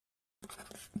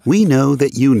We know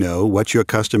that you know what your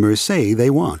customers say they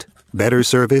want. Better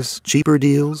service, cheaper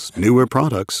deals, newer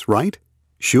products, right?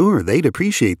 Sure, they'd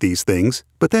appreciate these things,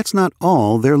 but that's not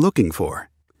all they're looking for.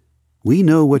 We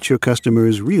know what your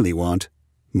customers really want.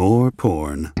 More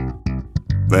porn.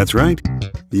 That's right.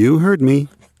 You heard me.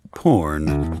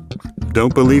 Porn.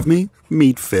 Don't believe me?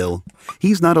 Meet Phil.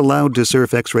 He's not allowed to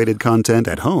surf X-rated content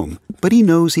at home, but he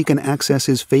knows he can access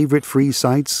his favorite free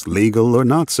sites, legal or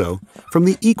not so, from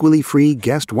the equally free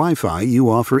guest Wi-Fi you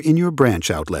offer in your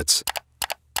branch outlets.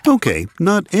 Okay,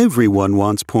 not everyone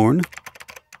wants porn.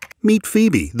 Meet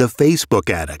Phoebe, the Facebook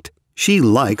addict. She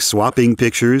likes swapping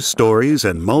pictures, stories,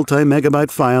 and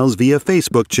multi-megabyte files via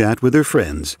Facebook chat with her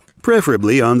friends,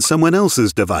 preferably on someone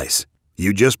else's device.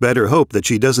 You just better hope that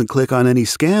she doesn't click on any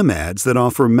scam ads that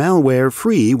offer malware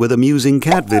free with amusing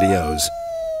cat videos.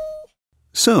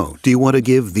 So, do you want to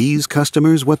give these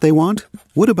customers what they want?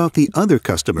 What about the other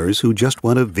customers who just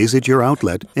want to visit your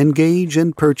outlet, engage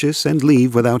and purchase and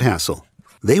leave without hassle?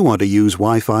 They want to use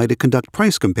Wi-Fi to conduct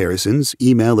price comparisons,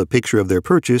 email a picture of their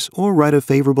purchase, or write a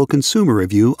favorable consumer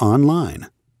review online.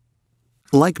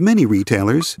 Like many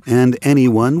retailers, and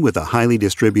anyone with a highly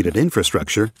distributed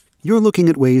infrastructure, you're looking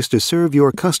at ways to serve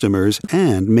your customers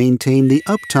and maintain the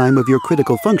uptime of your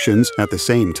critical functions at the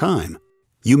same time.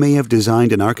 You may have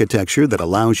designed an architecture that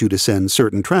allows you to send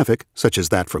certain traffic, such as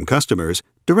that from customers,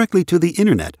 directly to the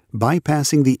Internet,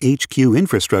 bypassing the HQ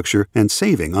infrastructure and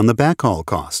saving on the backhaul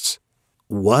costs.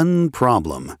 One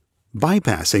problem.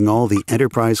 Bypassing all the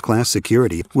enterprise-class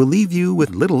security will leave you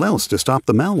with little else to stop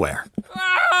the malware.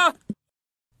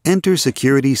 Enter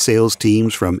security sales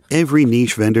teams from every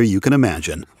niche vendor you can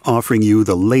imagine, offering you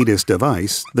the latest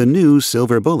device, the new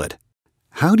silver bullet.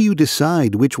 How do you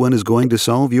decide which one is going to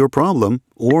solve your problem,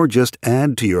 or just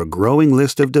add to your growing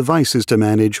list of devices to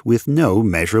manage with no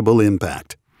measurable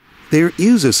impact? There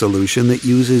is a solution that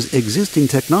uses existing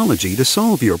technology to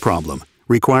solve your problem,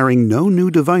 requiring no new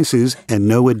devices and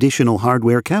no additional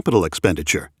hardware capital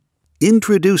expenditure.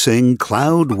 Introducing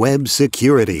Cloud Web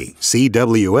Security,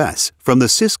 CWS, from the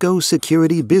Cisco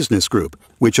Security Business Group,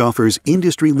 which offers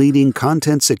industry-leading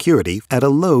content security at a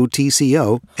low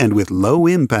TCO and with low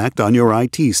impact on your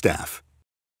IT staff.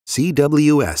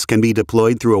 CWS can be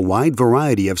deployed through a wide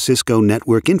variety of Cisco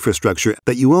network infrastructure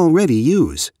that you already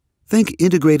use. Think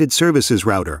Integrated Services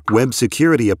Router, Web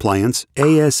Security Appliance,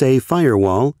 ASA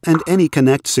Firewall, and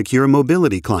AnyConnect Secure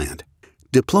Mobility Client.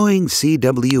 Deploying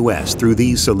CWS through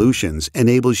these solutions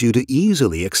enables you to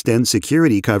easily extend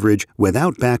security coverage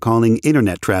without backhauling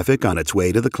Internet traffic on its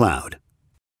way to the cloud.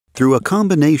 Through a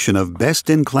combination of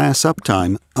best-in-class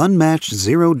uptime, unmatched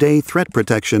zero-day threat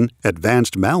protection,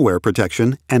 advanced malware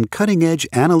protection, and cutting-edge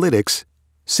analytics,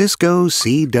 Cisco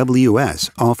CWS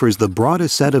offers the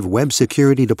broadest set of web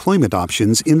security deployment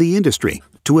options in the industry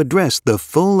to address the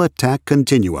full attack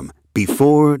continuum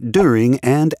before, during,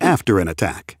 and after an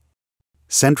attack.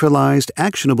 Centralized,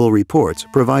 actionable reports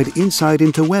provide insight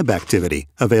into web activity,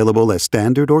 available as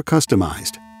standard or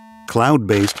customized.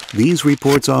 Cloud-based, these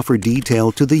reports offer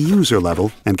detail to the user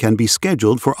level and can be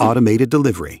scheduled for automated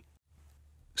delivery.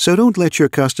 So don't let your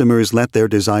customers let their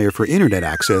desire for Internet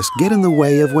access get in the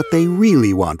way of what they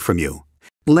really want from you.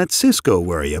 Let Cisco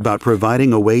worry about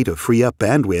providing a way to free up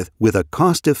bandwidth with a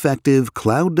cost-effective,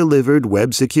 cloud-delivered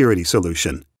web security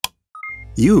solution.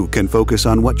 You can focus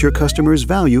on what your customers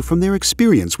value from their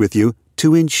experience with you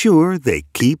to ensure they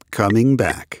keep coming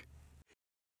back.